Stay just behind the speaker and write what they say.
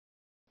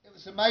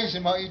It's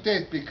amazing what he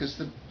did, because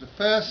the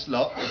first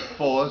lot of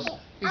fours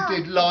he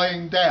did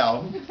lying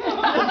down,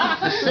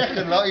 the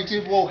second lot he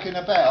did walking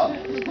about.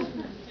 And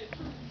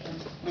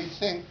we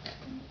think,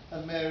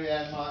 and Mary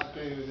Ann might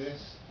agree with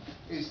this,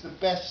 he's the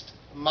best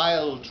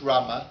male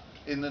drummer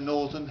in the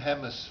Northern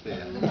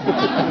Hemisphere.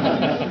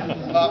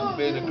 Apart from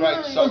being a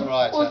great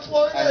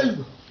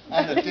songwriter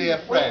and a dear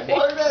friend.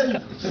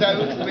 So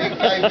we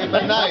gave him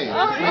a name,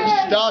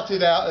 which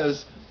started out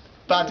as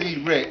Buddy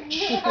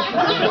Rich,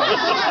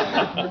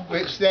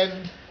 which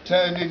then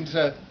turned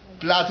into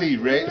Bloody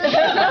Rich, then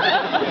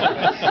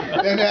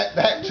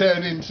that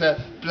turned into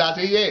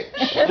Bloody Itch,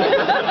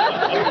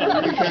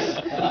 because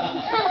he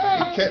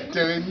kept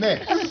doing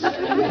this.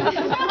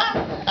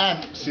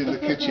 Ants in the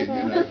kitchen,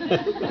 you know.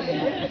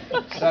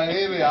 So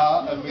here we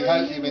are, and we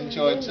hope you've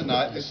enjoyed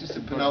tonight. This is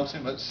the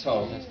penultimate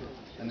song,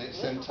 and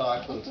it's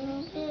entitled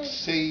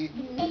C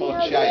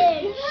for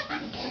Change.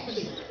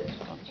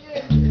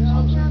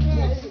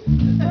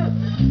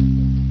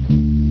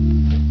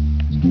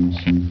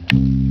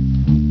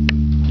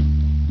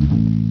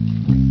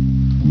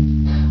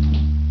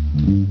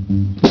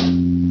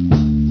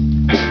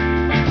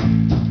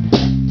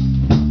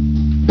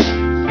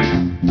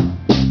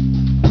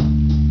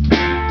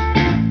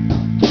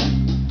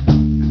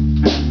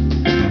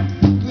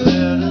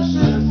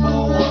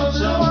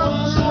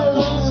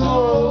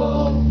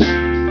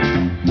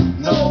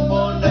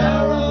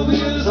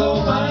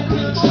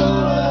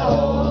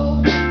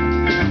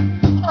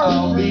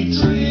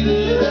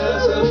 Treated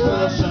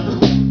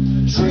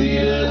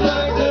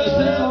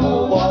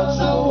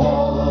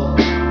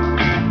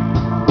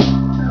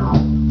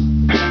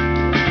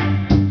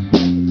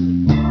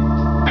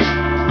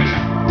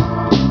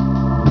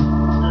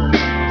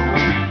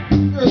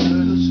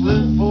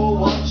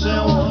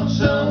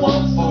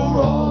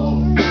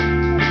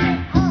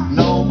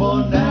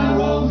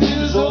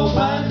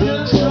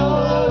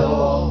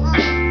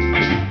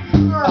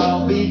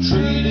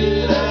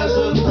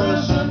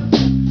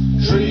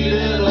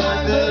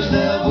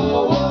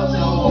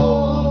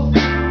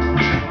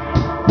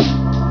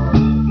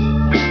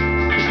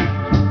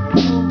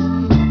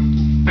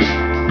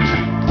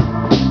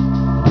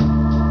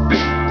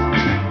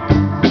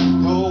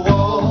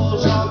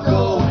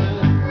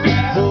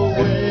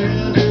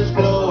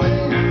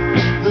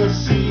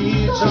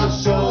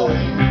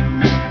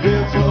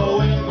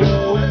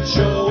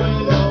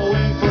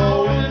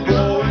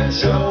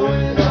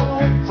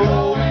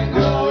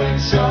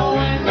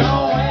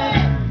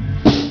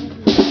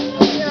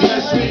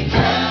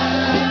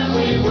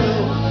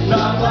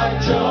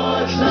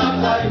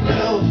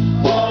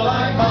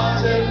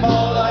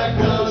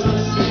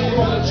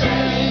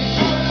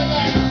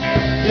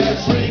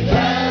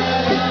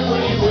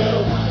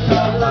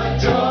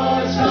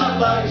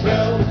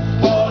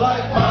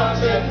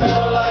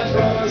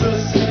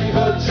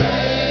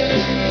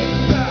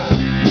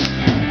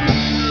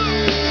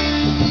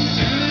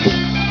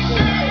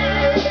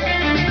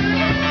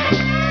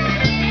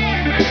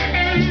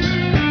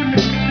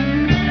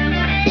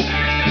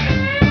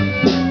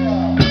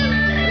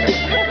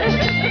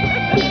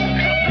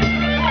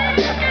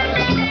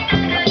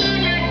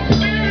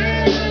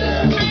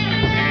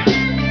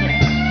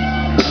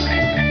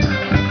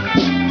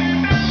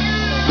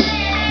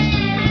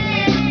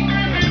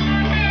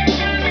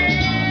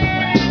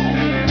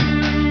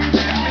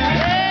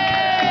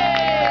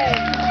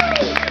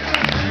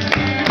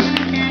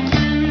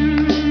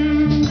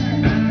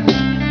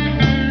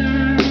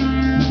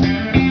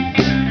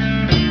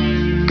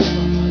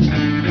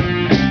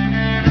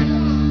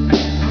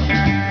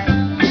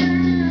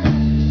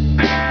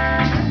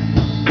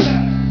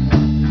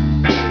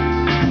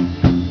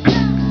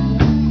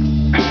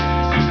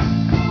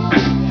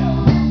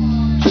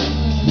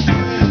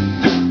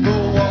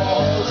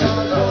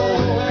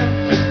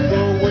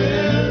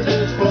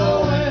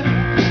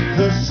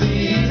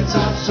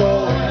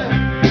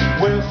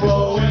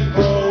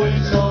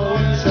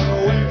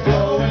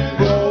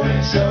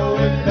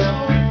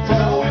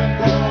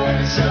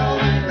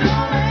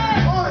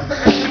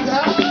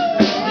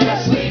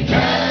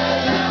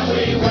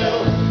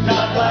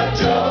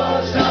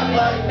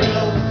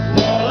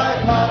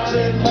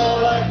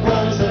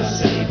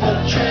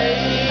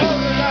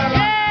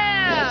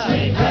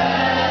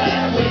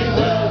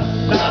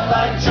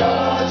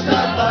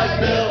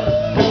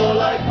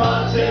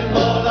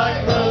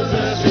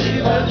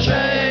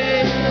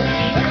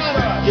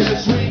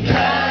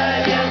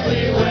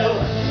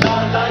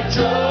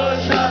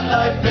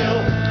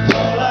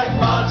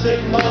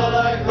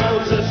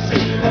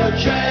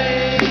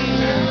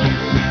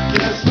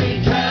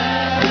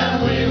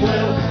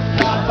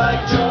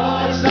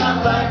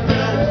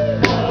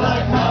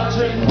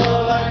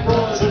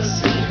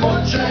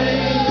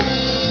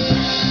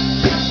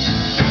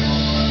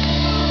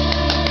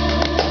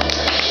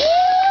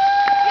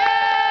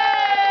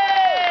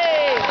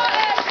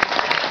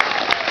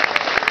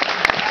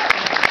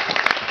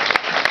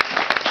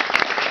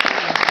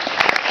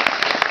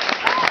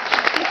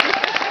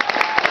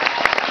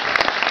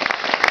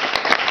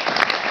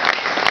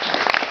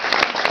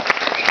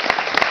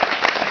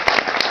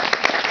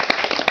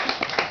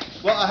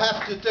what I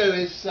have to do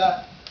is,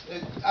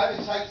 it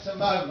only takes a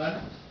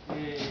moment.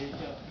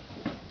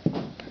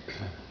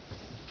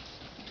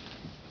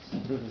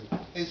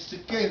 Is to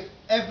give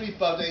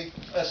everybody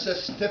a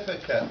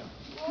certificate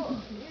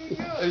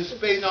who's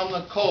been on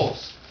the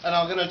course, and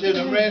I'm going to do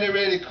them really,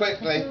 really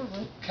quickly.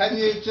 Can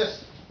you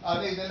just? I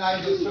need the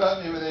neighbours to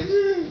help me with this.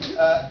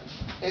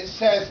 It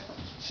says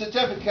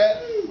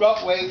certificate,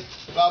 Rock Week,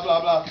 blah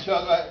blah blah.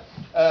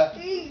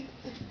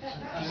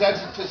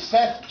 Presented to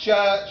Seth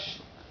Church,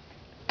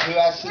 who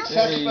has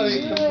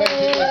successfully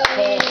completed this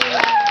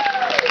course.